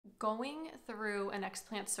Going through an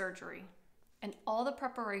explant surgery and all the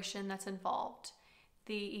preparation that's involved,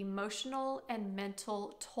 the emotional and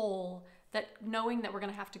mental toll that knowing that we're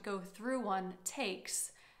going to have to go through one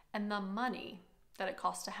takes, and the money that it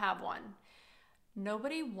costs to have one.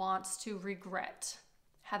 Nobody wants to regret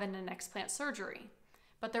having an explant surgery,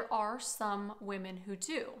 but there are some women who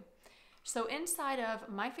do. So inside of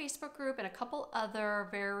my Facebook group and a couple other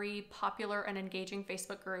very popular and engaging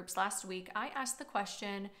Facebook groups last week, I asked the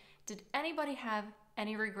question, did anybody have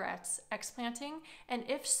any regrets explanting? And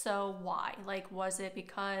if so, why? Like, was it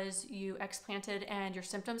because you explanted and your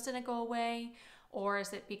symptoms didn't go away? Or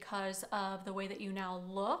is it because of the way that you now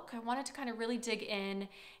look? I wanted to kind of really dig in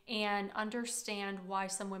and understand why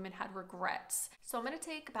some women had regrets. So I'm going to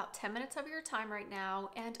take about 10 minutes of your time right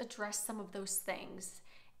now and address some of those things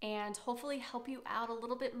and hopefully help you out a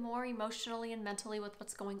little bit more emotionally and mentally with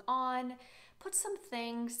what's going on, put some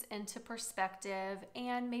things into perspective,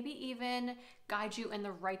 and maybe even guide you in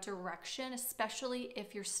the right direction, especially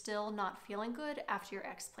if you're still not feeling good after your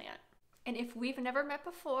explant. And if we've never met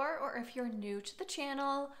before, or if you're new to the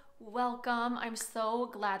channel, welcome. I'm so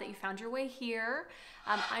glad that you found your way here.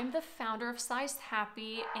 I'm the founder of Size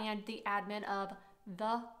Happy and the admin of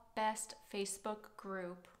the best Facebook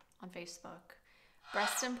group on Facebook.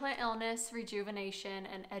 Breast Implant Illness, Rejuvenation,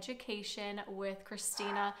 and Education with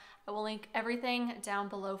Christina. I will link everything down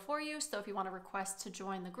below for you, so if you want to request to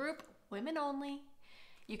join the group, women only,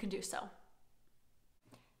 you can do so.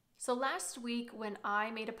 So last week when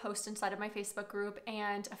I made a post inside of my Facebook group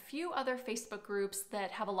and a few other Facebook groups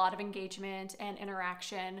that have a lot of engagement and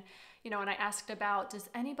interaction, and I asked about, does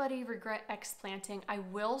anybody regret explanting? I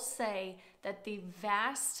will say that the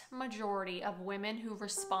vast majority of women who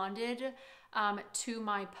responded to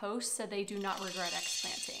my post said they do not regret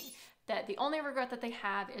explanting. That the only regret that they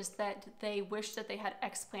have is that they wish that they had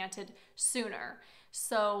explanted sooner.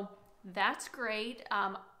 So that's great.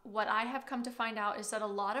 What I have come to find out is that a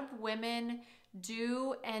lot of women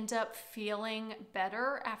do end up feeling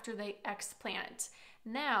better after they explant.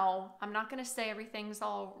 Now, I'm not going to say everything's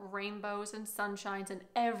all rainbows and sunshines and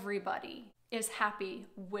everybody is happy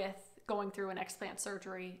with going through an explant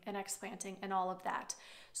surgery and explanting and all of that.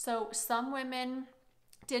 So some women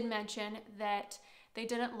did mention that they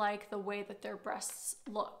didn't like the way that their breasts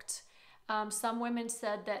looked. Some women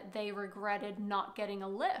said that they regretted not getting a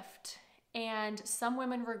lift, and some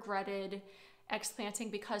women regretted explanting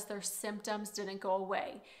because their symptoms didn't go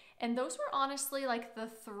away. And those were honestly like the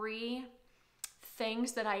three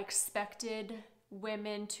things that I expected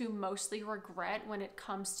women to mostly regret when it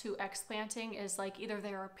comes to explanting, is like either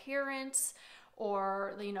their appearance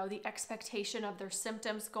or the expectation of their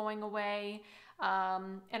symptoms going away.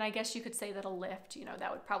 And I guess you could say that a lift,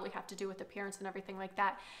 that would probably have to do with appearance and everything like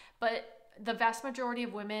that. But the vast majority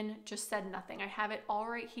of women just said nothing. I have it all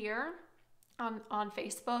right here on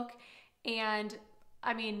Facebook, and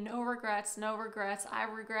I mean, no regrets, no regrets. I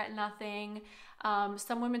regret nothing.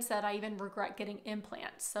 Some women said I even regret getting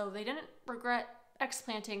implants. So they didn't regret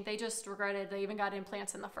explanting, they just regretted they even got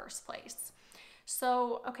implants in the first place.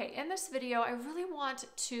 So, okay, in this video, I really want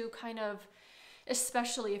to kind of,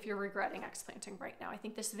 especially if you're regretting explanting right now, I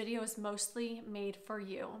think this video is mostly made for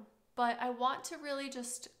you, but I want to really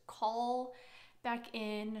just call back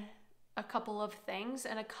in a couple of things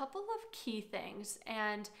and a couple of key things.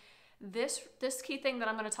 And this key thing that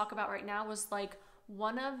I'm going to talk about right now was like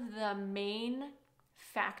one of the main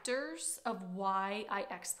factors of why I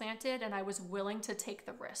explanted and I was willing to take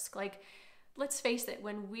the risk. Like, let's face it,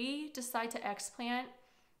 when we decide to explant,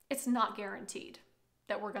 it's not guaranteed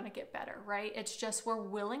that we're going to get better, right? It's just we're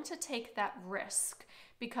willing to take that risk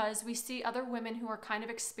because we see other women who are kind of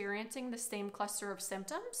experiencing the same cluster of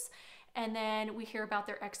symptoms, and then we hear about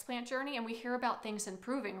their explant journey and we hear about things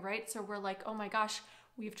improving, right? So we're like, oh my gosh,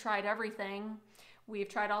 we've tried everything. We've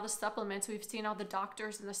tried all the supplements. We've seen all the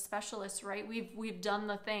doctors and the specialists, right? We've done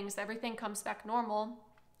the things. Everything comes back normal.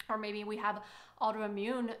 Or maybe we have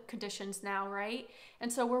autoimmune conditions now, right?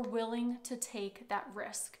 And so we're willing to take that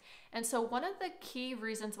risk. And so one of the key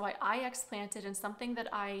reasons why I explanted, and something that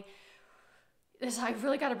I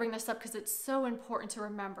really got to bring this up because it's so important to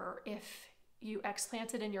remember if you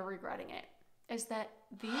explanted and you're regretting it, is that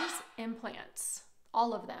these implants,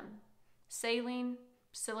 all of them, saline,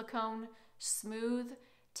 silicone, smooth,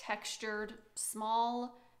 textured,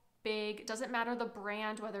 small, big, doesn't matter the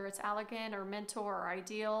brand, whether it's Allergan or Mentor or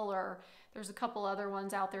Ideal, or there's a couple other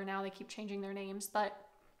ones out there now, they keep changing their names, but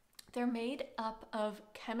they're made up of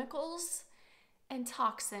chemicals and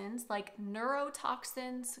toxins like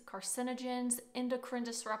neurotoxins, carcinogens, endocrine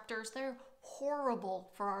disruptors. They're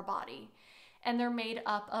horrible for our body. And they're made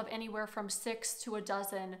up of anywhere from 6 to a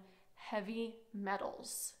dozen heavy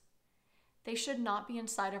metals They should not be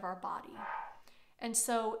inside of our body. And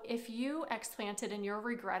so if you explanted and you're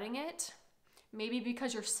regretting it, maybe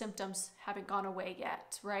because your symptoms haven't gone away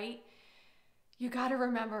yet, right? You got to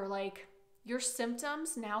remember, like, your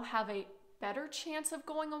symptoms now have a better chance of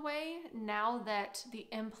going away now that the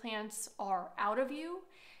implants are out of you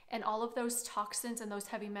and all of those toxins and those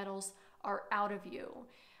heavy metals are out of you.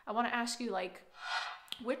 I want to ask you, like,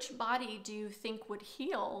 which body do you think would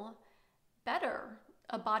heal better?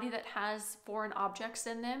 A body that has foreign objects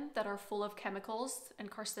in them that are full of chemicals and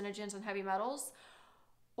carcinogens and heavy metals,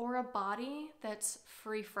 or a body that's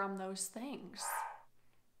free from those things?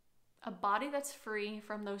 A body that's free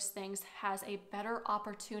from those things has a better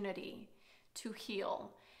opportunity to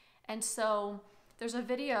heal. And so there's a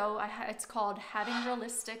video, it's called Having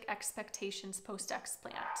Realistic Expectations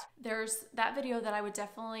Post-Explant. There's that video that I would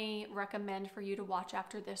definitely recommend for you to watch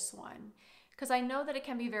after this one, because I know that it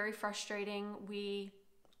can be very frustrating. We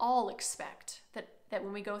all expect that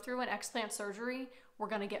when we go through an explant surgery, we're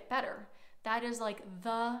gonna get better. That is like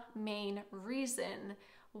the main reason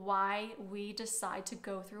why we decide to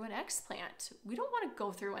go through an explant. We don't want to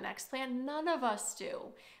go through an explant. None of us do.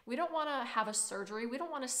 We don't want to have a surgery. We don't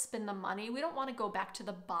want to spend the money. We don't want to go back to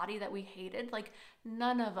the body that we hated. Like,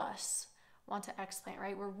 none of us want to explant,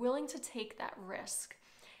 right? We're willing to take that risk.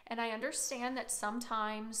 And I understand that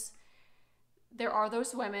sometimes there are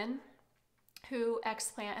those women who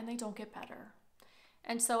explant and they don't get better.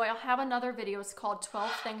 And so I'll have another video. It's called 12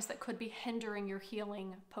 Things That Could Be Hindering Your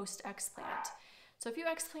Healing Post-Explant. So if you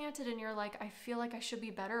explanted and you're like, I feel like I should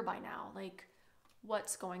be better by now, like,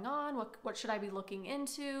 what's going on? What should I be looking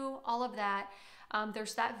into? All of that.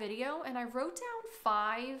 There's that video, and I wrote down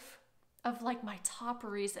 5 of like my top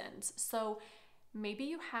reasons. So maybe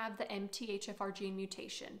you have the MTHFR gene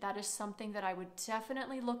mutation. That is something that I would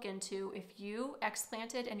definitely look into if you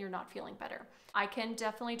explanted and you're not feeling better. I can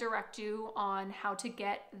definitely direct you on how to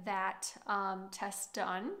get that test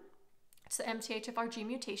done. It's the MTHFR gene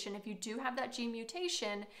mutation. If you do have that gene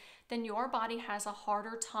mutation, then your body has a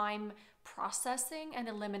harder time processing and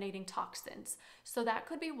eliminating toxins. So that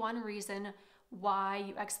could be one reason why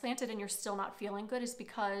you explanted and you're still not feeling good, is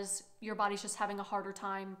because your body's just having a harder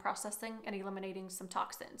time processing and eliminating some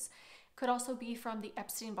toxins. Could also be from the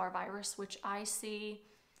Epstein-Barr virus, which I see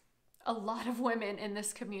a lot of women in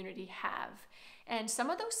this community have. And some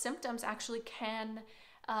of those symptoms actually can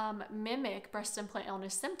mimic breast implant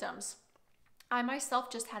illness symptoms. I myself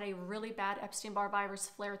just had a really bad Epstein-Barr virus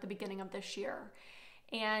flare at the beginning of this year,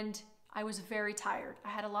 and I was very tired. I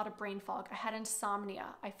had a lot of brain fog. I had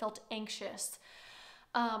insomnia. I felt anxious.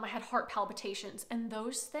 I had heart palpitations, and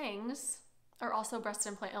those things are also breast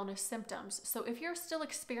implant illness symptoms. So if you're still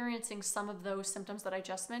experiencing some of those symptoms that I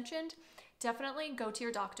just mentioned, definitely go to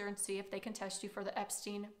your doctor and see if they can test you for the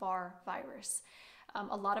Epstein-Barr virus.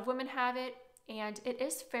 A lot of women have it, and it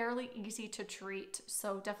is fairly easy to treat,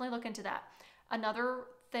 so definitely look into that. Another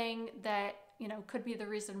thing that, you know, could be the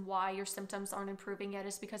reason why your symptoms aren't improving yet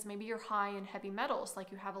is because maybe you're high in heavy metals, like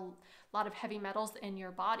you have a lot of heavy metals in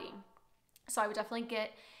your body. So I would definitely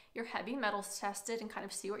get your heavy metals tested and kind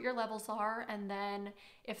of see what your levels are. And then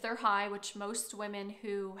if they're high, which most women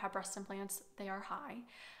who have breast implants, they are high,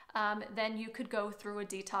 then you could go through a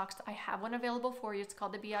detox. I have one available for you. It's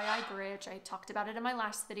called the BII BRIDGE. I talked about it in my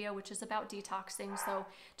last video, which is about detoxing. So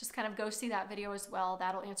just kind of go see that video as well.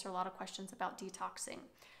 That'll answer a lot of questions about detoxing.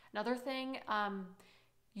 Another thing,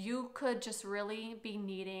 you could just really be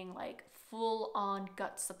needing like full-on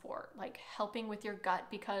gut support, like helping with your gut,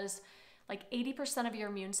 because like 80% of your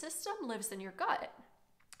immune system lives in your gut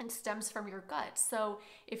and stems from your gut. So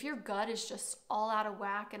if your gut is just all out of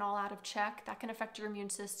whack and all out of check, that can affect your immune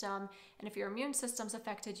system. And if your immune system's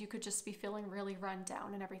affected, you could just be feeling really run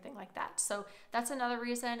down and everything like that. So that's another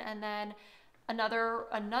reason. And then another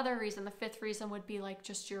reason, the 5th reason, would be like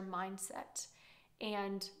just your mindset.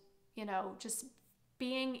 And, you know, just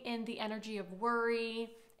being in the energy of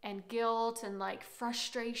worry and guilt and like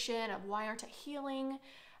frustration of why aren't I healing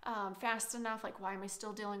fast enough? Like, why am I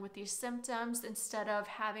still dealing with these symptoms? Instead of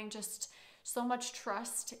having just so much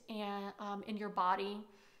trust in your body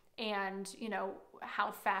and, you know, how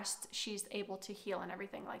fast she's able to heal and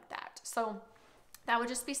everything like that. So that would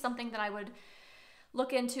just be something that I would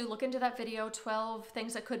look into that video, 12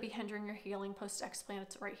 things that could be hindering your healing post-explant.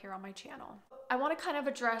 It's right here on my channel. I want to kind of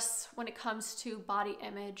address when it comes to body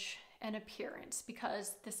image and appearance,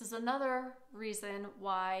 because this is another reason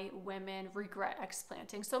why women regret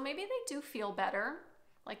explanting. So maybe they do feel better.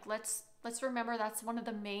 Like, let's remember that's one of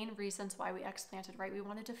the main reasons why we explanted, right? We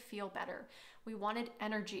wanted to feel better. We wanted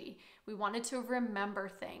energy. We wanted to remember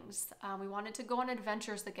things. We wanted to go on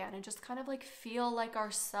adventures again and just kind of like feel like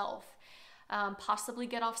ourselves. possibly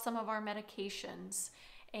get off some of our medications,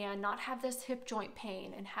 and not have this hip joint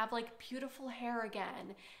pain, and have like beautiful hair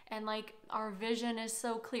again, and like our vision is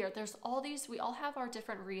so clear. There's all these, we all have our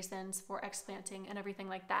different reasons for explanting and everything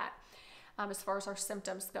like that, as far as our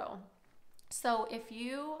symptoms go. So if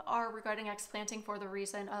you are regretting explanting for the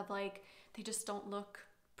reason of like, they just don't look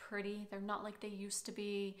pretty, they're not like they used to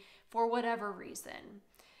be, for whatever reason,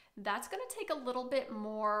 that's gonna take a little bit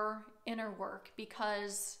more inner work,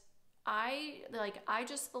 because I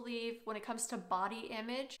just believe when it comes to body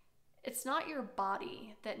image, it's not your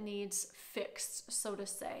body that needs fixed, so to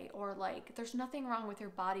say, or like there's nothing wrong with your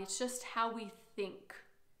body. It's just how we think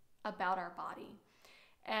about our body.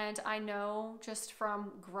 And I know just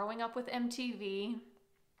from growing up with MTV,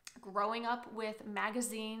 growing up with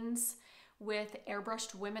magazines with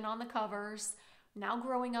airbrushed women on the covers, now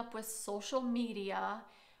growing up with social media,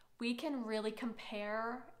 we can really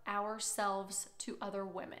compare ourselves to other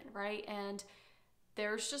women, right? And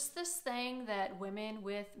there's just this thing that women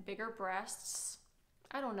with bigger breasts,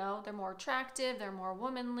 I don't know, they're more attractive, they're more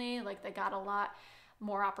womanly, like they got a lot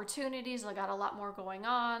more opportunities, they got a lot more going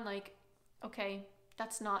on. Like, okay,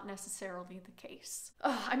 that's not necessarily the case.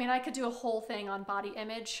 I mean, I could do a whole thing on body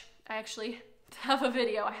image. I actually have a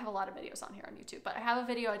video, I have a lot of videos on here on YouTube, but I have a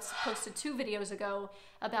video I posted 2 videos ago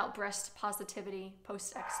about breast positivity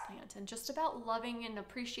post-explant, and just about loving and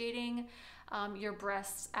appreciating your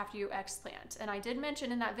breasts after you explant. And I did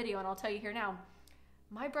mention in that video, and I'll tell you here now,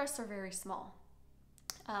 my breasts are very small.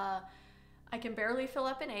 I can barely fill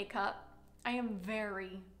up an A cup. I am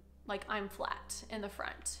very, like, I'm flat in the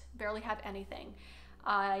front, barely have anything.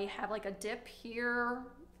 I have like a dip here,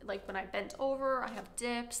 like when I bent over, I have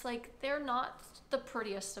dips. Like, they're not the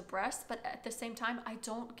prettiest of breasts, but at the same time, I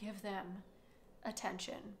don't give them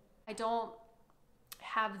attention. I don't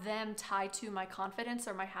have them tied to my confidence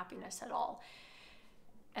or my happiness at all.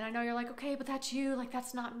 And I know you're like, okay, but that's you, like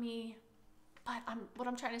that's not me. But what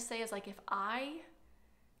I'm trying to say is, like, if I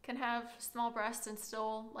can have small breasts and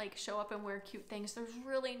still like show up and wear cute things, there's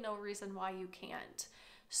really no reason why you can't.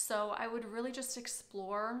 So I would really just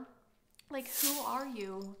explore, like, who are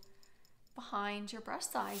you behind your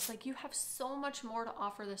breast size? Like, you have so much more to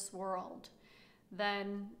offer this world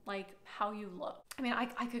than like how you look. I mean, I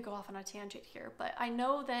could go off on a tangent here, but I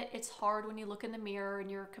know that it's hard when you look in the mirror and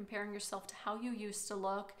you're comparing yourself to how you used to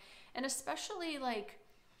look. And especially like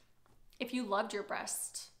if you loved your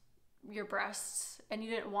breasts and you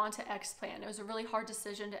didn't want to explant, it was a really hard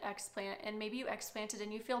decision to explant, and maybe you explanted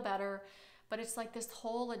and you feel better, but it's like this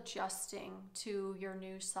whole adjusting to your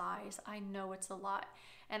new size. I know it's a lot.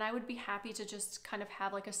 And I would be happy to just kind of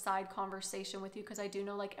have like a side conversation with you, because I do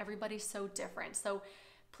know like everybody's so different. So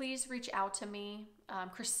please reach out to me,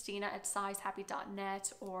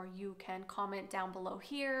 Christina@sizehappy.net, or you can comment down below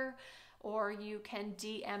here, or you can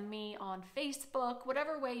DM me on Facebook,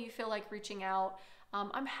 whatever way you feel like reaching out.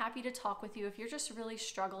 I'm happy to talk with you if you're just really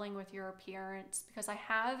struggling with your appearance, because I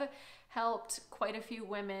have helped quite a few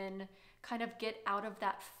women kind of get out of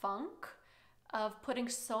that funk of putting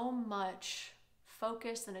so much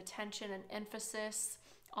focus and attention and emphasis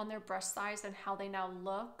on their breast size and how they now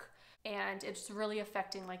look. And it's really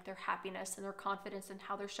affecting like their happiness and their confidence and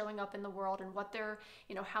how they're showing up in the world, and what they're,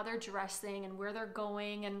 you know, how they're dressing and where they're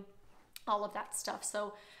going and all of that stuff.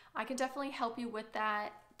 So I can definitely help you with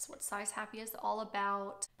that. It's what Size Happy is all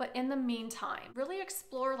about. But in the meantime, really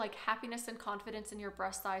explore like happiness and confidence in your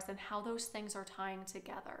breast size and how those things are tying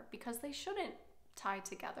together, because they shouldn't tie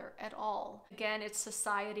together at all. Again, it's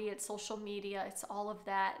society, it's social media, it's all of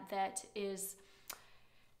that that is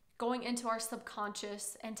going into our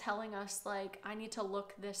subconscious and telling us like, I need to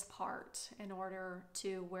look this part in order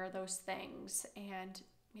to wear those things and,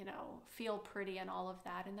 you know, feel pretty and all of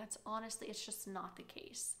that. And that's honestly, it's just not the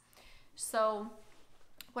case. So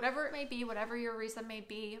whatever it may be, whatever your reason may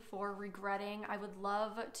be for regretting, I would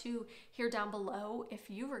love to hear down below if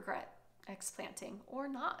you regret explanting or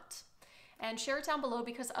not. And share it down below,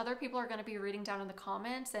 because other people are going to be reading down in the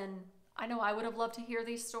comments, and I know I would have loved to hear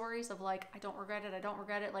these stories of like, I don't regret it, I don't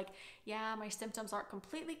regret it. Like, yeah, my symptoms aren't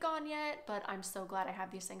completely gone yet, but I'm so glad I have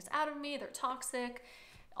these things out of me, they're toxic,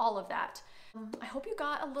 all of that. I hope you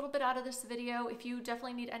got a little bit out of this video. If you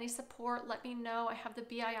definitely need any support, let me know. I have the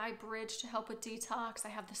BII Bridge to help with detox. I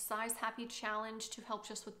have the Size Happy Challenge to help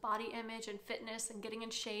just with body image and fitness and getting in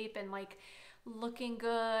shape and like looking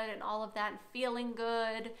good and all of that and feeling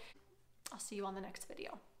good. I'll see you on the next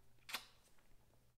video.